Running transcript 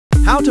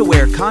How to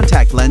wear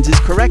contact lenses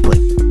correctly.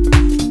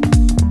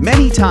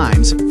 Many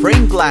times,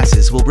 framed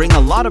glasses will bring a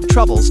lot of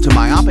troubles to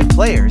myopic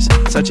players,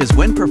 such as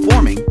when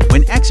performing,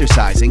 when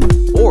exercising,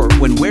 or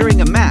when wearing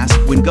a mask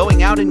when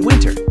going out in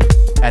winter.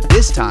 At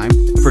this time,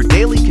 for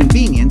daily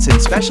convenience and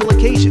special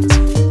occasions,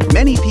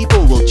 many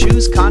people will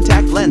choose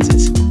contact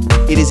lenses.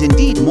 It is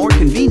indeed more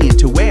convenient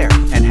to wear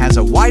and has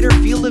a wider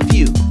field of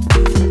view.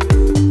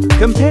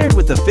 Compared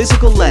with the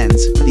physical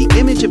lens, the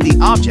image of the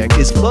object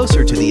is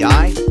closer to the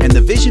eye and the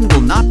vision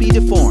will not be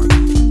deformed.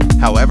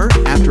 However,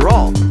 after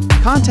all,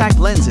 contact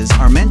lenses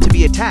are meant to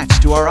be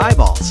attached to our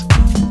eyeballs.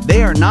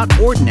 They are not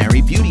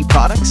ordinary beauty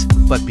products,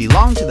 but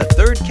belong to the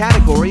third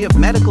category of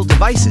medical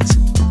devices.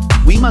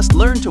 We must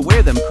learn to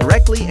wear them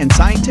correctly and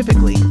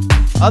scientifically,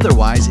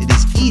 otherwise it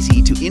is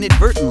easy to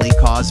inadvertently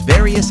cause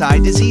various eye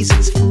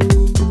diseases.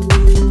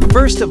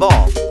 First of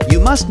all, you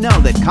must know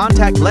that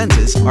contact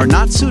lenses are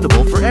not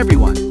suitable for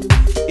everyone.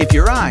 If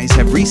your eyes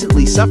have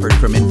recently suffered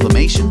from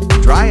inflammation,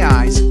 dry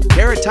eyes,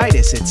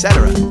 keratitis,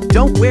 etc.,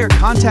 don't wear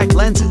contact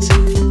lenses.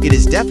 It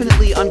is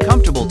definitely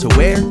uncomfortable to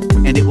wear,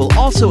 and it will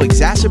also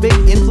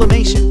exacerbate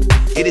inflammation.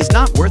 It is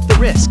not worth the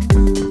risk.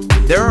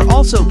 There are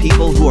also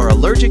people who are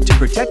allergic to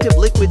protective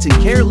liquids and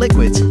care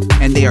liquids,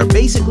 and they are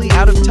basically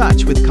out of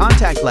touch with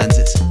contact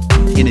lenses.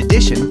 In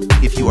addition,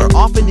 if you are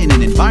often in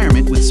an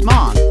environment with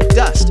smog,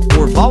 dust,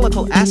 or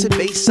volatile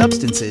acid-based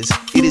substances,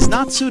 it is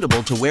not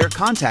suitable to wear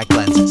contact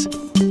lenses.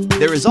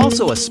 There is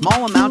also a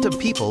small amount of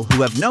people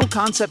who have no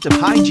concept of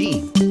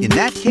hygiene. In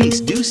that case,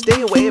 do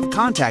stay away of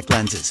contact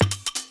lenses.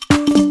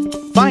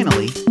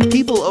 Finally,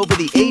 people over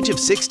the age of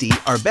 60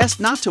 are best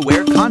not to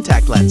wear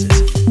contact lenses.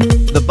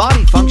 The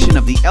body function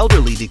of the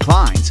elderly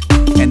declines,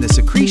 and the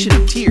secretion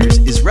of tears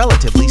is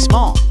relatively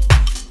small.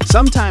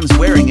 Sometimes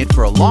wearing it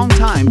for a long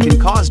time can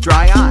cause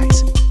dry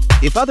eyes.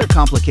 If other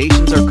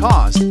complications are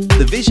caused,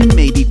 the vision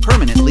may be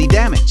permanently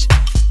damaged.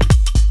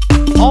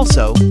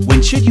 Also,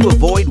 when should you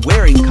avoid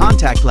wearing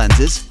contact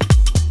lenses?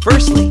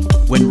 Firstly,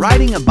 when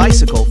riding a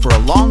bicycle for a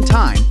long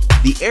time,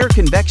 the air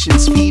convection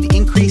speed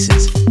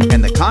increases,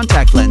 and the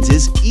contact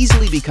lenses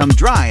easily become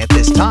dry at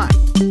this time.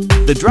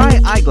 The dry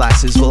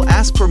eyeglasses will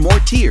ask for more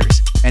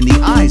tears, and the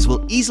eyes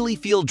will easily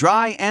feel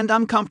dry and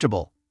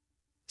uncomfortable.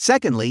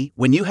 Secondly,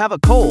 when you have a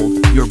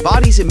cold, your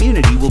body's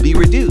immunity will be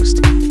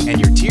reduced, and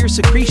your tear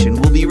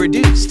secretion will be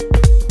reduced.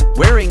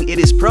 Wearing it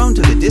is prone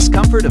to the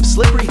discomfort of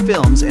slippery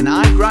films and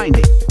eye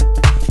grinding.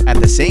 At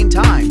the same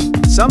time,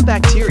 some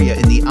bacteria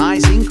in the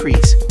eyes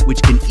increase,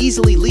 which can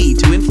easily lead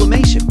to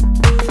inflammation.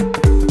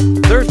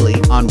 Thirdly,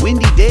 on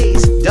windy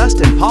days,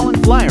 dust and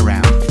pollen fly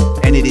around,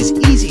 and it is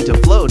easy to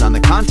float on the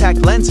contact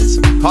lenses,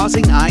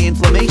 causing eye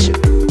inflammation.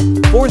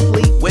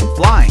 Fourthly, when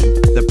flying,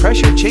 the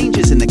pressure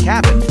changes in the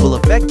cabin will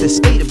affect the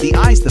state of the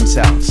eyes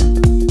themselves.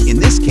 In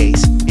this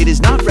case, it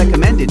is not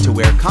recommended to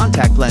wear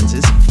contact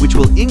lenses, which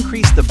will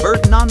increase the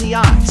burden on the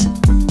eyes.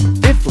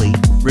 Fifthly,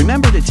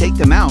 remember to take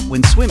them out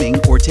when swimming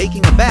or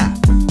taking a bath.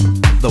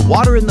 The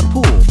water in the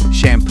pool,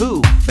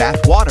 shampoo,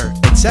 bath water,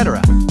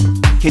 etc.,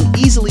 can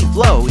easily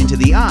flow into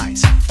the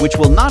eyes, which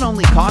will not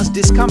only cause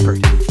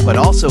discomfort, but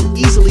also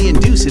easily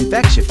induce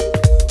infection.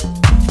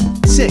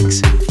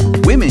 6.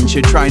 Women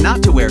should try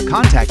not to wear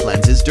contact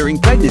lenses during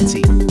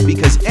pregnancy,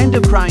 because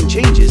endocrine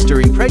changes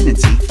during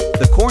pregnancy,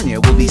 the cornea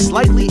will be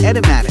slightly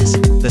edematous,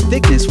 the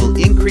thickness will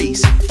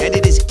increase, and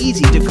it is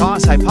easy to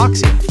cause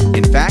hypoxia.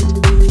 In fact,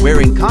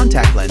 wearing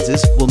contact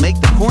lenses will make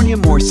the cornea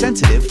more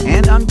sensitive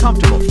and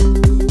uncomfortable.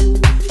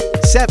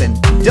 7.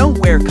 Don't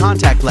wear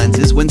contact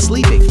lenses when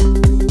sleeping.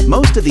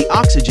 Most of the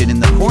oxygen in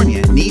the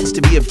cornea needs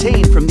to be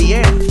obtained from the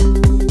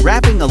air.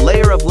 Wrapping a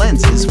layer of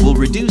lenses will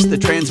reduce the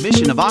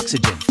transmission of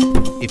oxygen.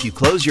 If you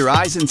close your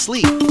eyes and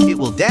sleep, it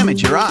will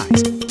damage your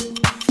eyes.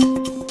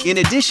 In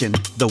addition,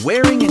 the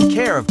wearing and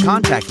care of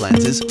contact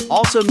lenses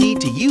also need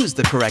to use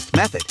the correct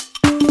method.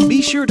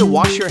 Be sure to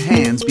wash your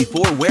hands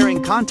before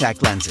wearing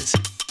contact lenses.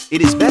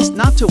 It is best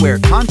not to wear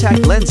contact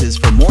lenses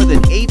for more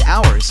than 8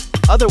 hours,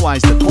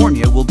 otherwise the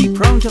cornea will be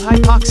prone to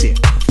hypoxia.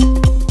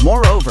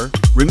 Moreover,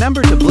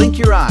 remember to blink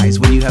your eyes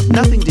when you have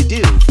nothing to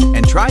do,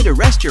 and try to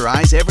rest your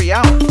eyes every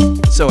hour,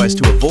 so as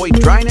to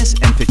avoid dryness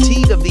and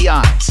fatigue of the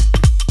eyes.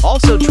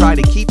 Also try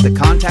to keep the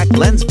contact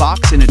lens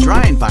box in a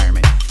dry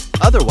environment,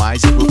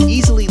 otherwise it will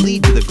easily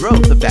lead to the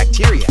growth of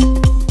bacteria.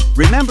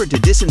 Remember to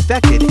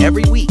disinfect it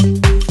every week.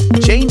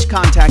 Change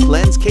contact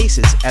lens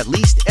cases at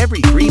least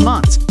every 3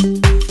 months.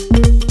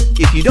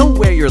 If you don't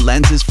wear your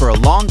lenses for a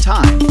long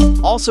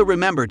time, also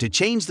remember to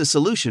change the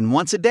solution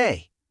once a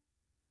day.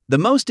 The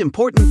most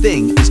important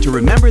thing is to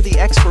remember the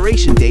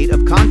expiration date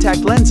of contact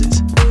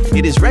lenses.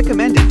 It is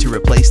recommended to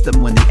replace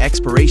them when the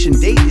expiration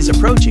date is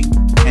approaching,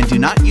 and do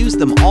not use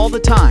them all the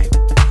time.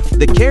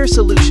 The care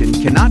solution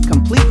cannot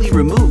completely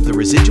remove the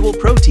residual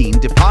protein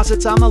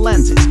deposits on the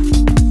lenses.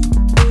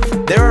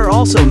 There are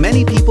also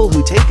many people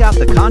who take out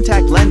the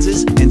contact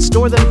lenses and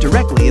store them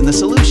directly in the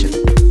solution.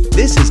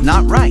 This is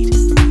not right.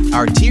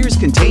 Our tears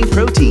contain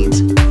proteins,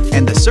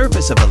 and the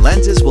surface of the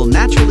lenses will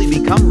naturally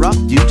become rough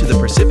due to the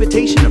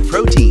precipitation of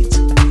proteins,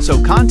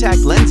 so contact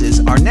lenses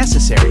are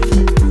necessary.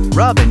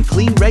 Rub and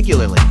clean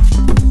regularly.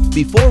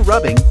 Before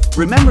rubbing,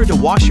 remember to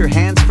wash your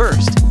hands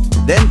first.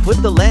 Then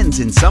put the lens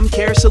in some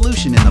care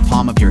solution in the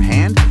palm of your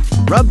hand,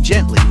 rub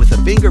gently with the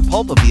finger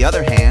pulp of the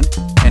other hand,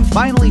 and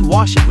finally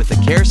wash it with the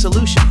care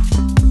solution.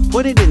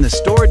 Put it in the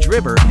storage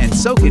river and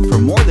soak it for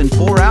more than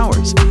 4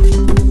 hours.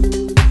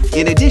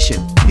 In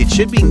addition, it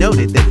should be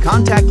noted that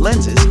contact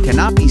lenses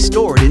cannot be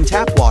stored in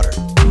tap water,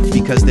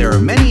 because there are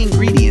many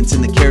ingredients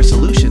in the care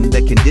solution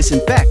that can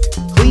disinfect,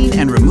 clean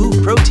and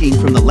remove protein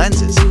from the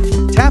lenses.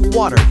 Tap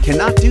water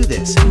cannot do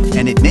this,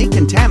 and it may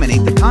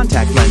contaminate the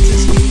contact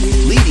lenses,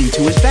 leading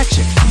to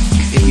infection.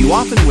 If you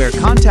often wear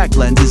contact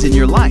lenses in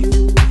your life,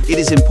 it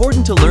is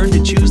important to learn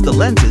to choose the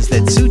lenses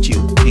that suit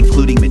you,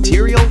 including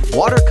material,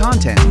 water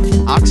content,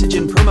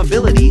 oxygen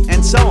permeability,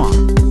 and so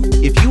on.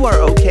 If you are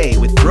okay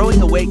with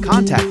throwing away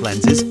contact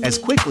lenses as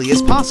quickly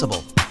as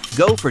possible,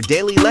 go for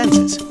daily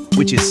lenses,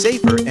 which is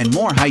safer and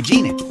more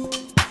hygienic.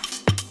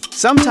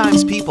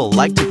 Sometimes people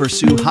like to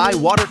pursue high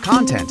water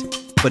content,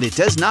 but it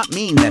does not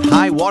mean that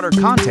high water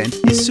content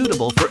is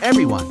suitable for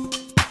everyone.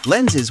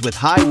 Lenses with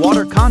high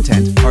water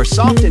content are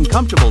soft and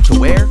comfortable to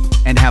wear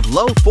and have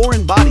low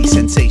foreign body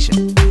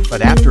sensation.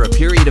 But after a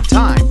period of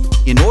time,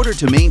 in order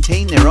to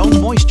maintain their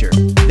own moisture,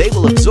 they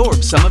will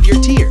absorb some of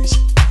your tears.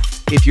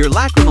 If your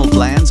lacrimal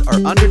glands are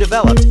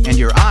underdeveloped and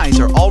your eyes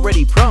are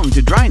already prone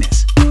to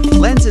dryness,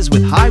 lenses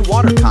with high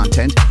water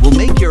content will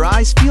make your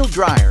eyes feel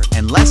drier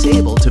and less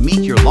able to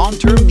meet your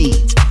long-term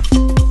needs.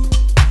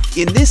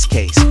 In this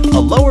case, a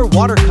lower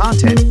water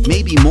content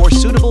may be more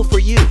suitable for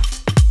you.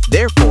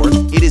 Therefore,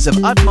 it is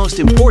of utmost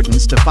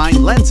importance to find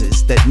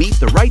lenses that meet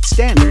the right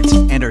standards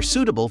and are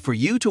suitable for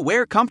you to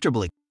wear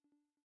comfortably.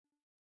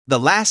 The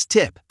last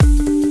tip.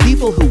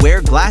 People who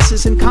wear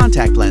glasses and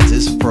contact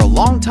lenses for a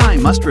long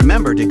time must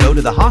remember to go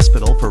to the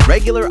hospital for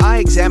regular eye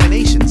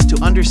examinations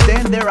to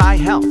understand their eye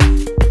health.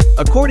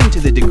 According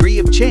to the degree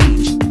of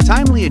change,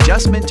 timely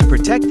adjustment to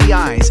protect the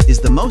eyes is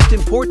the most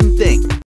important thing.